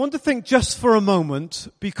I want to think just for a moment,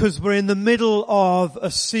 because we're in the middle of a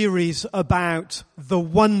series about the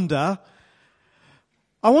wonder.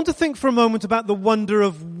 I want to think for a moment about the wonder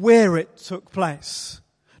of where it took place.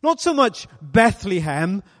 Not so much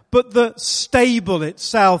Bethlehem, but the stable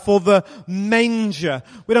itself, or the manger.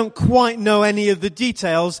 We don't quite know any of the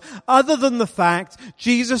details, other than the fact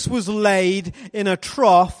Jesus was laid in a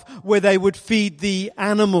trough where they would feed the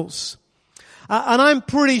animals. And I'm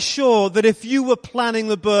pretty sure that if you were planning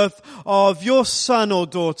the birth of your son or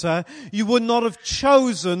daughter, you would not have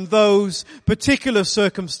chosen those particular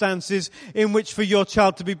circumstances in which for your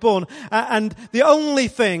child to be born. And the only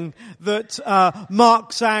thing that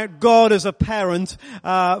marks out God as a parent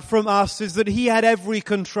from us is that he had every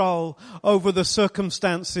control over the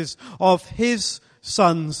circumstances of his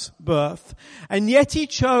son's birth. And yet he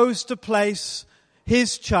chose to place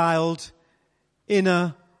his child in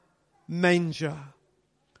a manger.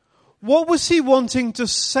 What was he wanting to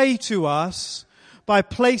say to us by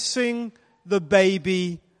placing the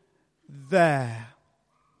baby there?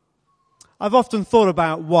 I've often thought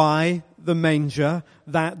about why the manger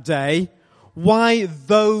that day, why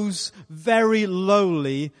those very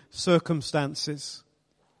lowly circumstances.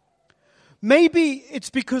 Maybe it's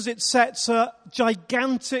because it sets a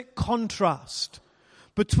gigantic contrast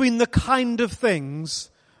between the kind of things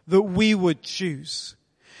that we would choose.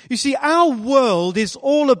 You see, our world is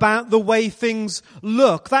all about the way things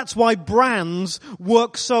look. That's why brands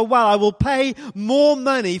work so well. I will pay more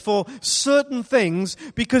money for certain things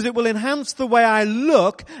because it will enhance the way I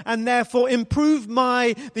look and therefore improve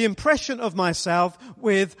the impression of myself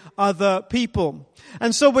with other people.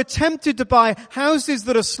 And so we're tempted to buy houses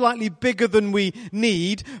that are slightly bigger than we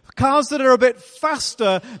need, cars that are a bit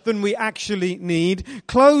faster than we actually need,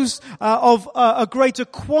 clothes of a greater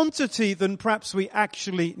quantity than perhaps we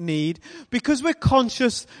actually need, because we're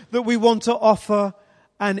conscious that we want to offer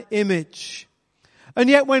an image. And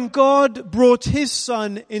yet when God brought his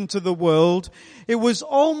son into the world, it was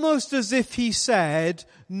almost as if he said,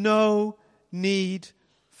 no need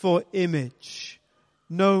for image.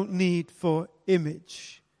 No need for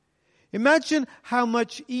image. Imagine how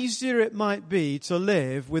much easier it might be to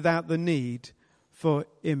live without the need for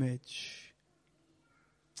image.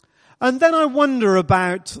 And then I wonder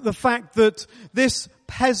about the fact that this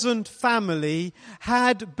peasant family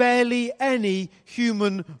had barely any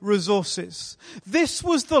human resources. This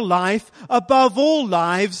was the life above all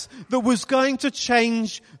lives that was going to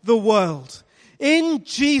change the world. In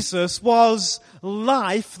Jesus was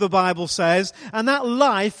life, the Bible says, and that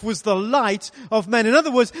life was the light of men. In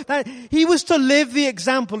other words, that he was to live the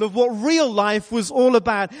example of what real life was all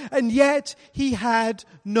about, and yet he had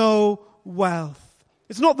no wealth.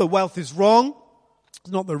 It's not that wealth is wrong.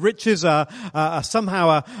 It's not that riches are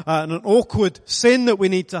somehow an awkward sin that we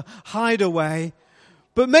need to hide away.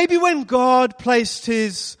 But maybe when God placed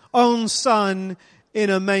his own son in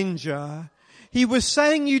a manger, he was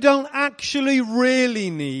saying you don't actually really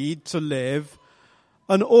need to live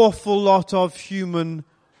an awful lot of human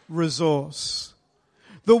resource.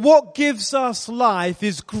 That what gives us life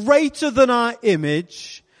is greater than our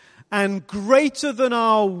image and greater than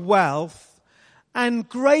our wealth and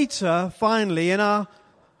greater, finally, in our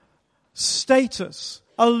status,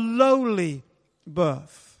 a lowly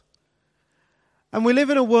birth. And we live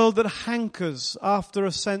in a world that hankers after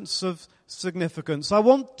a sense of significance. I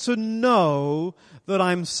want to know that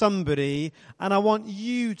I'm somebody, and I want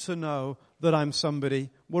you to know that I'm somebody.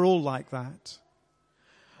 We're all like that.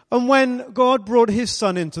 And when God brought his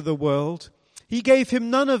son into the world, he gave him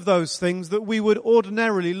none of those things that we would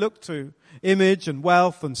ordinarily look to. Image and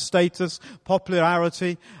wealth and status,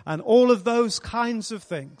 popularity, and all of those kinds of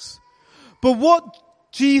things. But what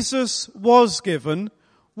Jesus was given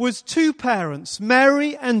was two parents,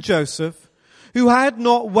 Mary and Joseph, who had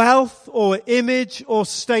not wealth or image or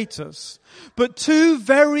status, but two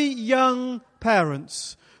very young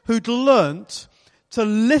parents who'd learnt to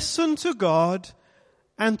listen to God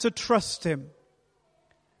and to trust him.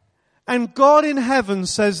 And God in heaven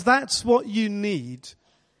says that's what you need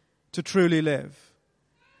to truly live.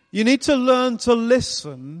 You need to learn to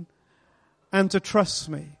listen and to trust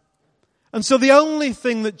me. And so the only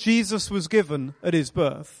thing that Jesus was given at his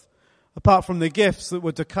birth, apart from the gifts that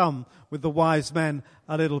were to come with the wise men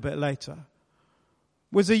a little bit later,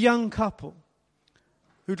 was a young couple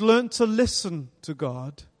who'd learned to listen to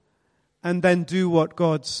God and then do what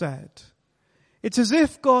God said. It's as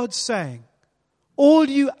if God's saying, all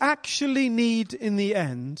you actually need in the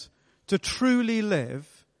end to truly live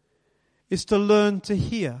is to learn to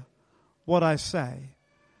hear what I say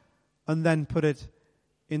and then put it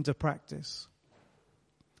into practice.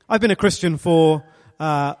 I've been a Christian for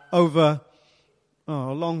over Oh,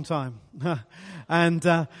 a long time. And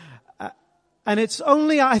it's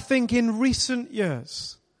only, I think, in recent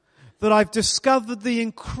years that I've discovered the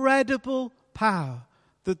incredible power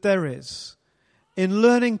that there is in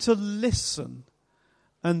learning to listen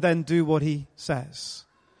and then do what he says.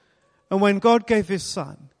 And when God gave his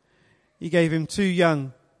son, he gave him two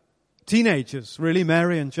young teenagers, really,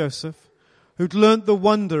 Mary and Joseph, who'd learnt the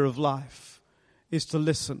wonder of life is to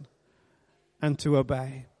listen and to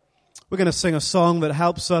obey. We're going to sing a song that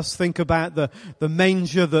helps us think about the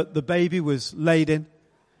manger that the baby was laid in.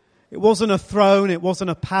 It wasn't a throne, it wasn't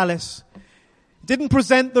a palace. It didn't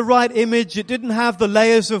present the right image, it didn't have the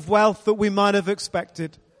layers of wealth that we might have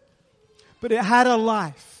expected. But it had a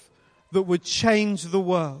life that would change the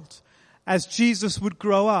world as Jesus would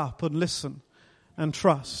grow up and listen and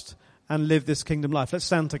trust and live this kingdom life. Let's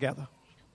stand together.